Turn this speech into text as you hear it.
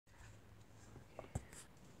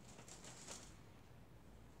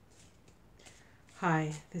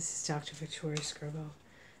Hi, this is Dr. Victoria Scribo,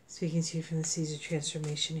 speaking to you from the Caesar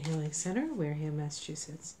Transformation Healing Center, Wareham,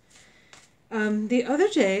 Massachusetts. The other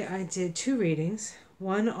day I did two readings,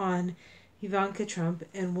 one on Ivanka Trump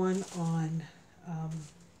and one on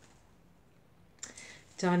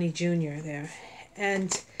Donnie Jr. there.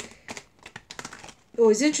 And it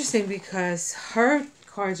was interesting because her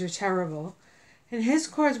cards were terrible and his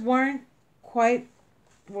cards weren't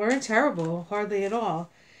terrible, hardly at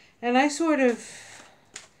all. And I sort of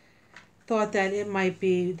thought that it might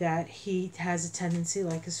be that he has a tendency,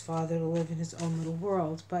 like his father, to live in his own little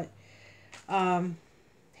world. But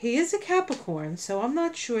he is a Capricorn, so I'm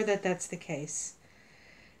not sure that that's the case.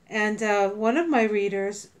 And one of my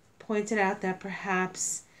readers pointed out that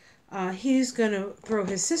perhaps he's going to throw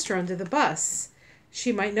his sister under the bus.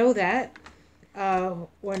 She might know that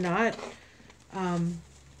or not.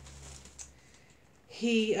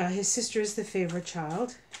 His sister is the favorite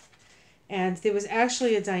child. And there was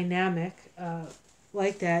actually a dynamic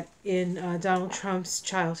like that in Donald Trump's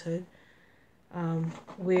childhood,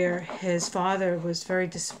 where his father was very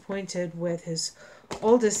disappointed with his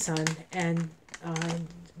oldest son, and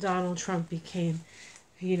Donald Trump became,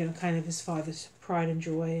 kind of his father's pride and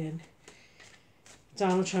joy. And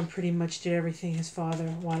Donald Trump pretty much did everything his father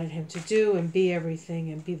wanted him to do and be everything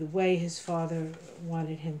and be the way his father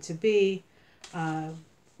wanted him to be,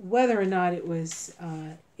 whether or not it was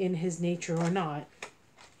in his nature or not.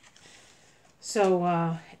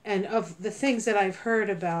 So, and of the things that I've heard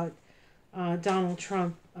about Donald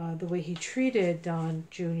Trump, the way he treated Don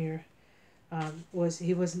Jr. Was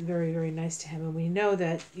he wasn't very, very nice to him. And we know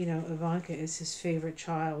that, Ivanka is his favorite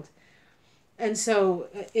child. And so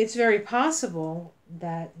it's very possible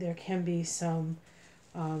that there can be some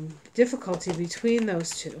difficulty between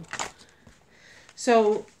those two.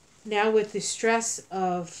 So now with the stress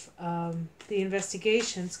of the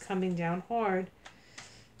investigations coming down hard,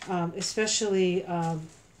 especially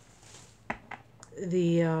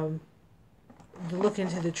the look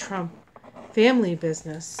into the Trump family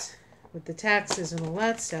business with the taxes and all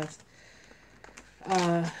that stuff,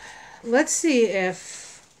 let's see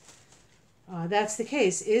if that's the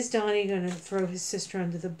case. Is Donnie going to throw his sister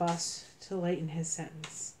under the bus to lighten his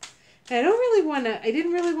sentence? And I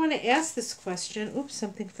didn't really want to ask this question. Oops,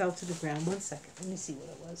 something fell to the ground. 1 second. Let me see what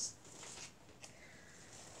it was.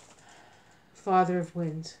 Father of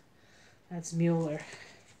Wind. That's Mueller.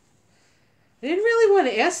 I didn't really want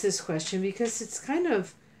to ask this question because it's kind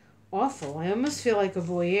of awful. I almost feel like a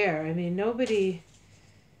voyeur. I mean, nobody,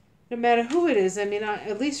 no matter who it is,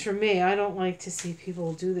 at least for me, I don't like to see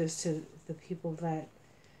people do this to the people that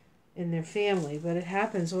in their family, but it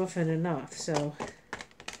happens often enough. So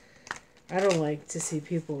I don't like to see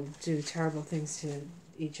people do terrible things to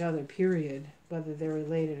each other, period, whether they're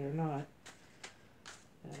related or not.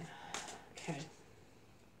 Okay.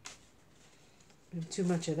 Too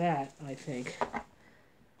much of that, I think.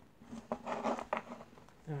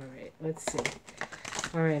 Alright, let's see.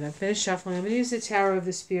 Alright, I'm finished shuffling. I'm going to use the Tower of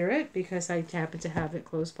the Spirit because I happen to have it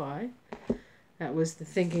close by. That was the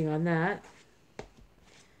thinking on that.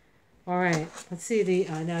 Alright, let's see.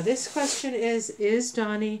 Now this question is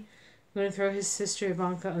Donnie going to throw his sister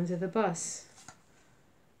Ivanka under the bus?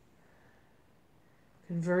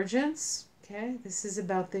 Convergence. Okay, this is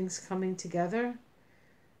about things coming together.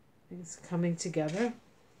 Things coming together.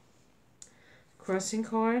 Crossing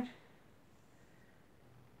card.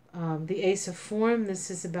 The Ace of Form.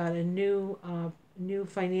 This is about a new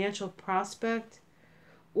financial prospect.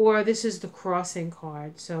 Or this is the Crossing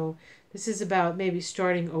card. So this is about maybe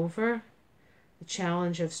starting over. The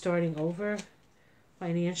challenge of starting over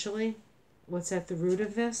financially. What's at the root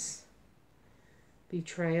of this?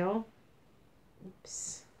 Betrayal.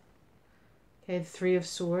 Oops. Okay, the Three of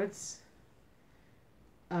Swords.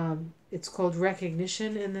 It's called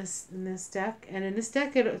Recognition in this deck. And in this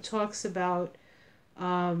deck it talks about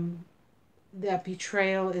that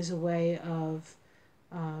betrayal is a way of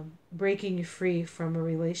breaking you free from a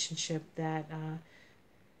relationship that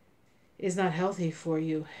is not healthy for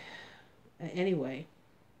you anyway.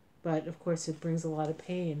 But of course it brings a lot of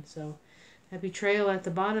pain. So that betrayal at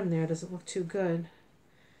the bottom there doesn't look too good.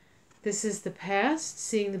 This is the past,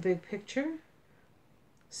 seeing the big picture.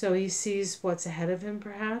 So he sees what's ahead of him,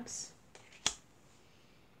 perhaps.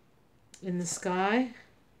 In the sky,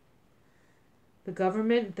 the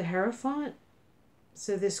government, the Hierophant.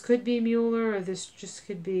 So this could be Mueller, or this just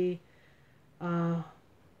could be the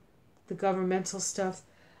governmental stuff.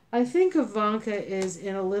 I think Ivanka is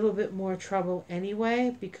in a little bit more trouble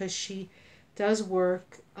anyway because she does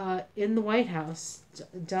work in the White House.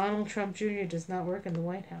 Donald Trump Jr. does not work in the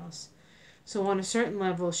White House. So on a certain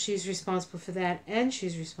level, she's responsible for that, and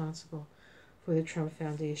she's responsible for the Trump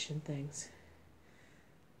Foundation things.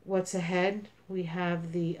 What's ahead? We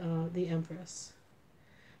have the Empress.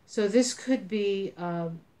 So this could be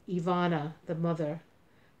Ivana, the mother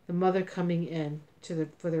coming in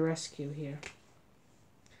for the rescue here.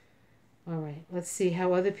 All right, let's see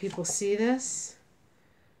how other people see this.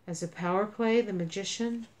 As a power play, the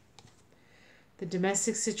Magician. The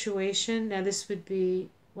domestic situation. Now this would be,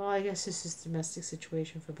 well, I guess this is domestic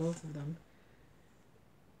situation for both of them.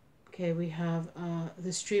 Okay, we have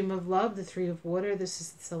the Stream of Love, the Three of Water. This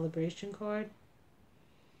is the celebration card.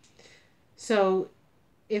 So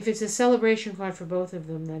if it's a celebration card for both of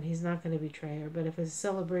them, then he's not going to betray her. But if it's a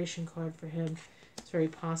celebration card for him, it's very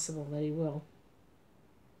possible that he will.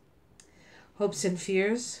 Hopes and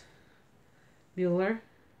Fears, Mueller.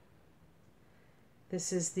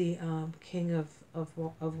 This is the King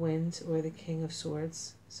of Winds, or the King of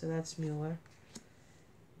Swords. So that's Mueller.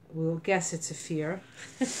 We'll guess it's a fear.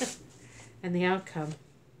 And the outcome.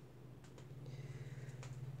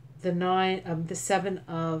 The Seven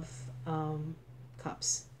of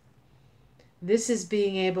Cups. This is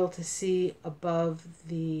being able to see above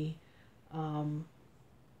the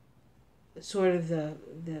sort of the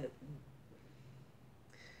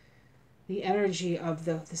energy of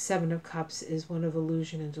the Seven of Cups is one of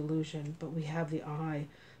illusion and delusion, but we have the eye,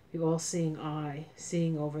 the all-seeing eye,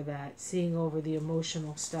 seeing over that, seeing over the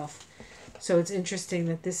emotional stuff. So it's interesting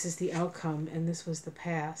that this is the outcome and this was the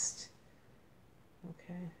past.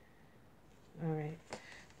 Okay. All right.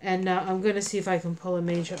 And I'm going to see if I can pull a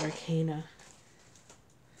major arcana.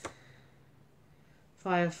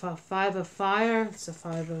 Five of Fire. It's a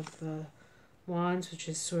Five of Wands, which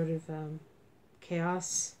is sort of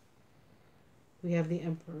chaos. We have the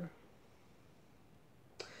Emperor.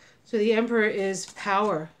 So the Emperor is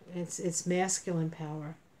power. It's masculine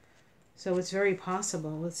power. So it's very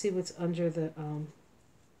possible. Let's see what's under the and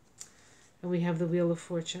we have the Wheel of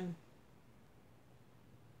Fortune.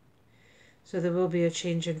 So there will be a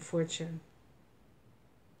change in fortune.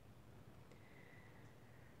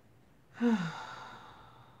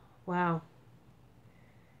 Wow.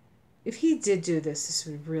 If he did do this, this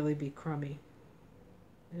would really be crummy.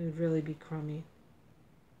 It would really be crummy.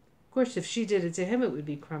 Of course, if she did it to him, it would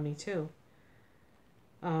be crummy too.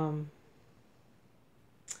 I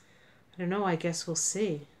don't know. I guess we'll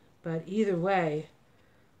see. But either way,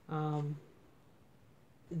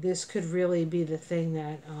 this could really be the thing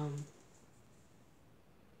that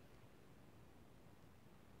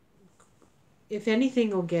if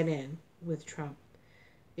anything will get in with Trump,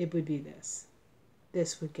 it would be this.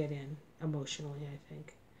 This would get in emotionally, I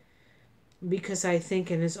think. Because I think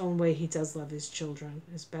in his own way he does love his children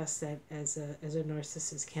as best that as a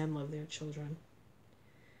narcissist can love their children.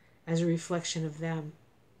 As a reflection of them.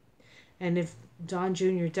 And if Don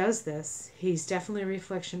Jr. does this, he's definitely a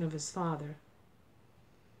reflection of his father.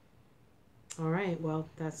 All right, well,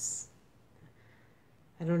 that's...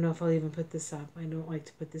 I don't know if I'll even put this up. I don't like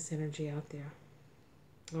to put this energy out there.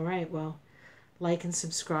 All right, well, like and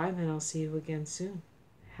subscribe, and I'll see you again soon.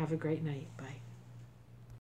 Have a great night. Bye.